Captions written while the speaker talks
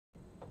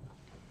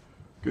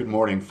Good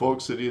morning,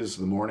 folks. It is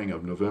the morning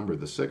of November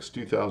the 6th,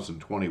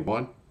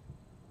 2021.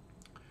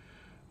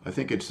 I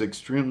think it's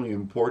extremely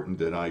important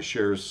that I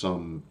share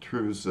some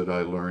truths that I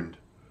learned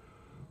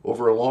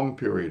over a long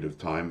period of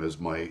time as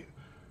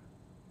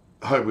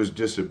I was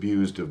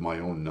disabused of my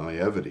own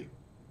naivety.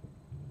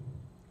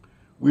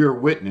 We are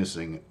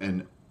witnessing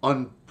an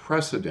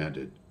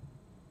unprecedented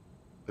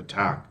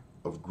attack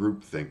of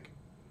groupthink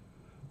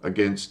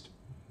against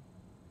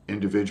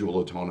individual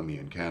autonomy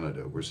in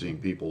Canada. We're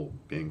seeing people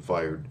being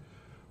fired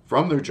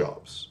from their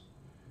jobs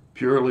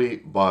purely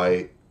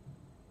by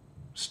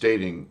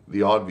stating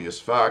the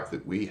obvious fact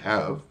that we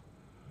have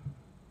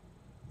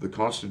the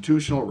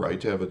constitutional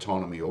right to have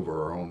autonomy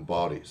over our own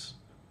bodies.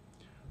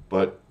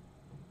 But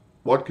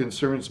what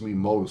concerns me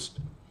most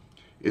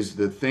is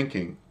the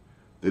thinking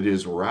that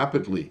is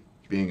rapidly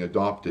being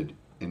adopted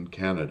in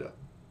Canada.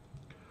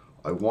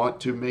 I want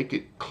to make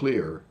it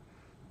clear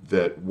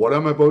that what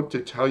I'm about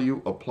to tell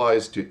you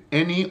applies to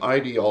any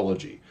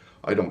ideology.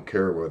 I don't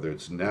care whether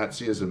it's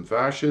Nazism,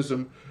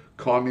 fascism,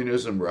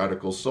 communism,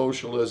 radical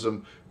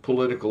socialism,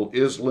 political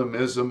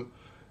Islamism.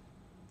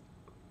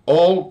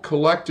 All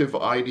collective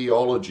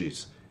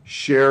ideologies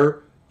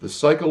share the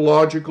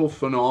psychological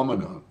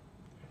phenomenon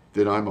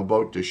that I'm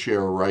about to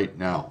share right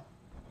now.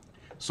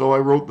 So I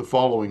wrote the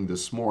following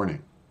this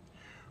morning.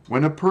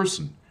 When a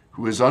person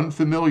who is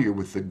unfamiliar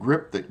with the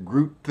grip that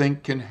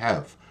groupthink can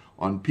have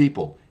on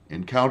people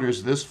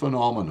encounters this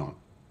phenomenon,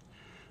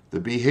 the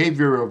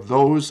behavior of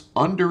those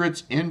under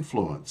its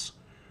influence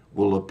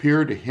will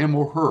appear to him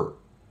or her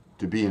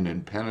to be an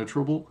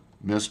impenetrable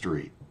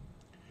mystery.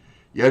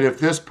 Yet if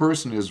this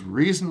person is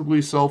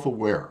reasonably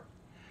self-aware,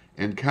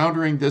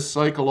 encountering this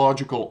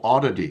psychological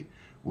oddity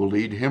will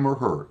lead him or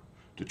her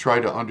to try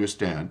to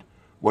understand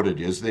what it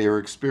is they are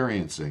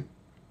experiencing.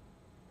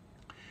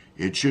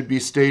 It should be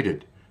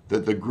stated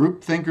that the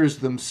group thinkers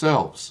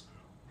themselves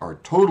are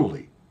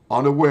totally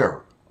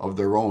unaware of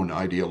their own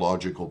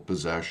ideological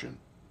possession.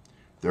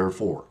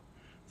 Therefore,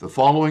 the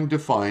following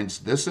defines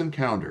this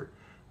encounter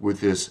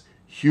with this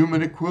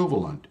human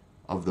equivalent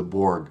of the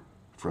Borg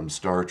from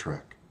Star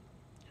Trek,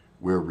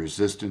 where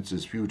resistance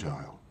is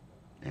futile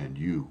and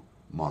you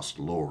must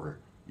lower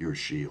your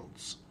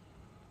shields.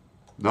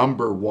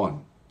 Number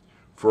 1.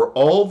 For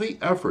all the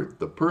effort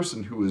the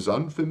person who is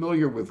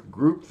unfamiliar with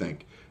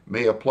groupthink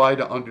may apply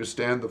to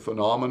understand the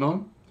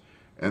phenomenon,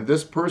 and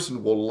this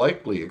person will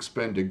likely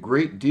expend a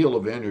great deal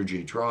of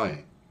energy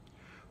trying,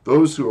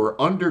 those who are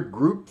under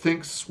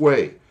groupthink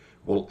sway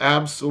will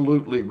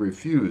absolutely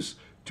refuse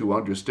to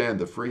understand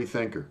the free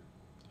thinker,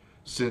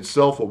 since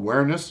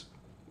self-awareness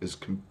is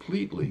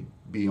completely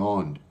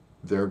beyond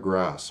their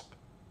grasp.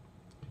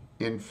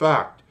 In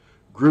fact,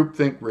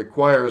 groupthink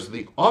requires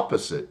the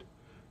opposite,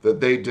 that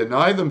they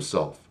deny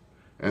themselves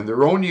and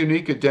their own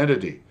unique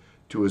identity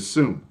to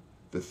assume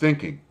the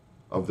thinking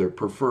of their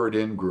preferred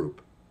in-group.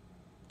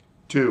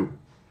 2.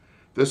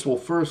 This will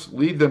first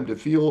lead them to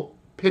feel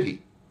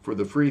pity for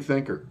the free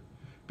thinker,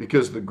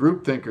 because the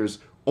group thinkers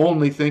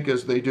only think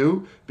as they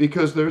do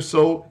because they're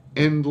so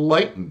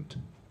enlightened.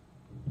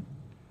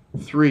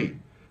 3.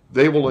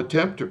 They will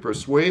attempt to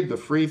persuade the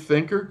free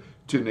thinker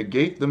to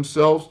negate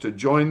themselves to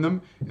join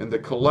them in the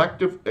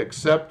collective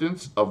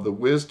acceptance of the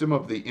wisdom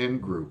of the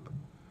in-group.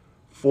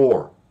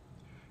 4.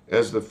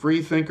 As the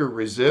free thinker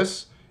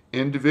resists,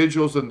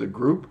 individuals in the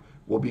group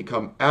will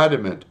become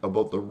adamant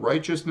about the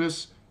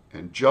righteousness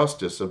and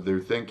justice of their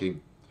thinking,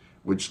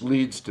 which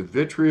leads to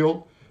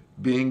vitriol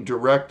being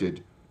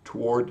directed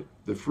toward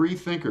the free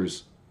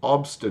thinker's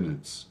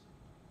obstinance.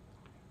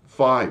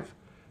 5.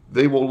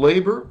 They will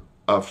label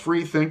a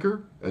free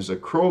thinker as a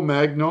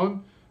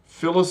Cro-Magnon,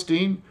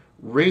 Philistine,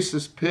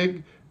 racist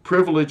pig,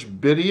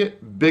 privileged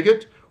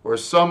bigot, or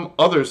some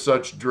other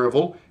such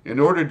drivel in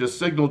order to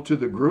signal to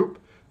the group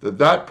that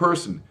that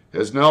person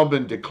has now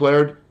been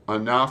declared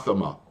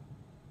anathema.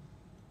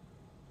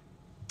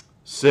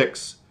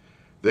 6.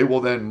 They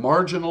will then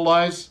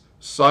marginalize,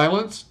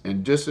 silence,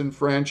 and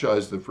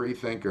disenfranchise the free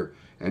thinker,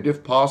 and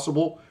if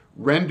possible,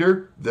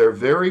 render their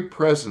very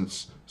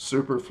presence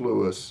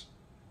superfluous.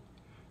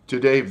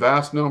 Today,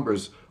 vast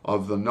numbers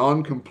of the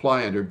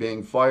non-compliant are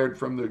being fired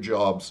from their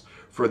jobs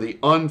for the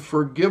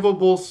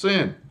unforgivable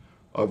sin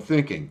of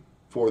thinking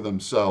for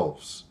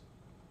themselves.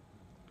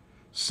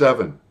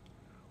 7.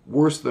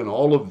 Worse than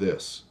all of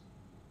this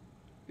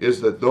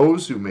is that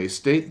those who may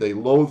state they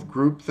loathe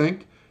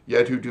groupthink,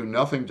 yet who do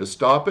nothing to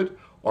stop it,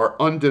 are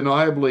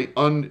undeniably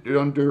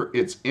under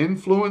its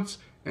influence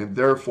and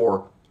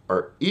therefore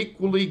are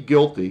equally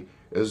guilty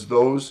as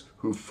those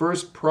who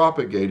first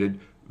propagated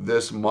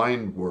this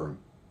mind worm.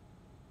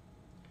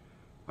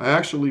 I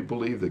actually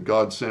believe that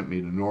God sent me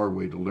to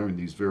Norway to learn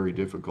these very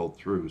difficult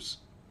truths.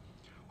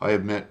 I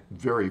have met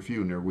very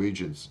few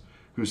Norwegians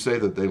who say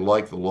that they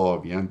like the law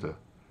of Jente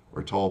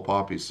or tall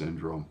poppy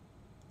syndrome.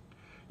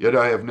 Yet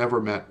I have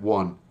never met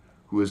one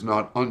who is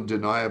not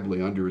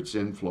undeniably under its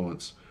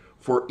influence,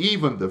 for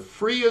even the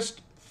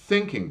freest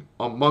thinking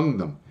among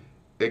them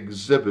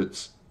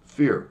exhibits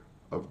fear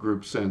of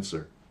group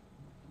censor.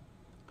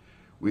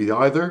 We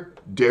either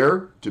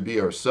dare to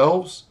be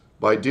ourselves,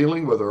 by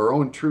dealing with our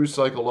own true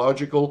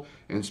psychological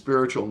and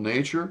spiritual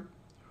nature,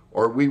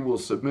 or we will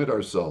submit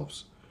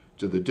ourselves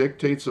to the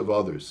dictates of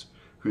others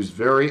whose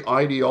very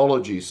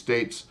ideology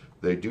states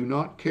they do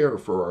not care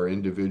for our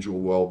individual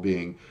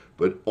well-being,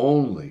 but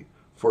only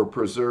for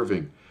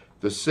preserving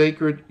the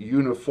sacred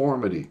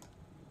uniformity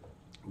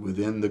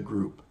within the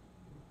group.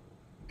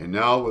 And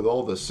now, with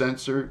all the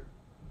censorship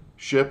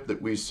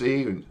that we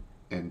see,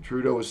 and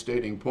Trudeau is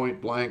stating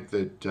point blank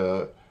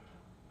that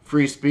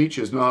free speech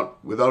is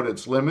not without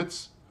its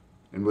limits,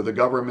 and with the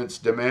government's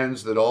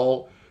demands that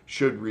all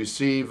should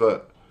receive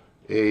a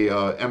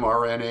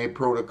mRNA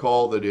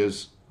protocol that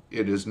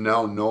it is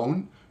now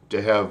known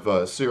to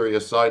have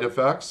serious side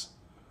effects,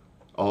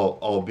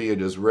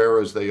 albeit as rare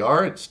as they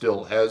are, it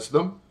still has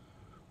them.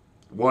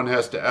 One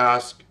has to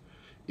ask,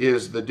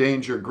 is the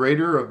danger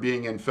greater of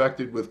being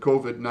infected with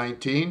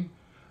COVID-19,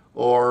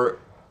 or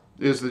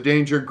is the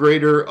danger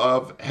greater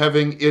of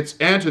having its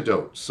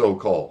antidote,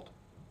 so-called?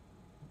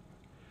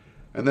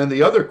 And then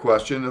the other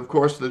question, of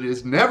course, that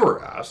is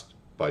never asked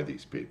by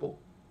these people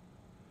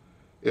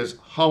is,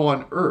 how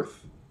on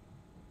earth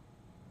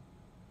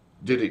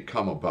did it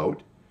come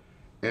about?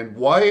 And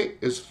why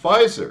is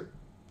Pfizer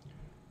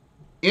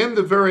in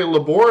the very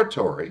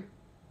laboratory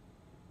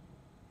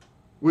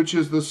which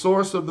is the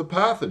source of the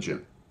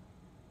pathogen?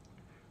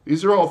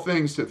 These are all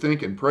things to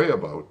think and pray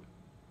about.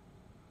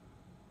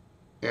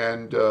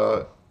 And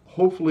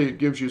hopefully it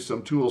gives you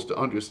some tools to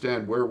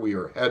understand where we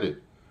are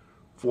headed.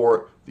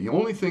 For the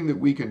only thing that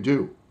we can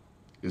do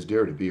is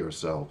dare to be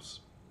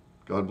ourselves.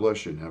 God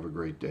bless you and have a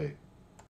great day.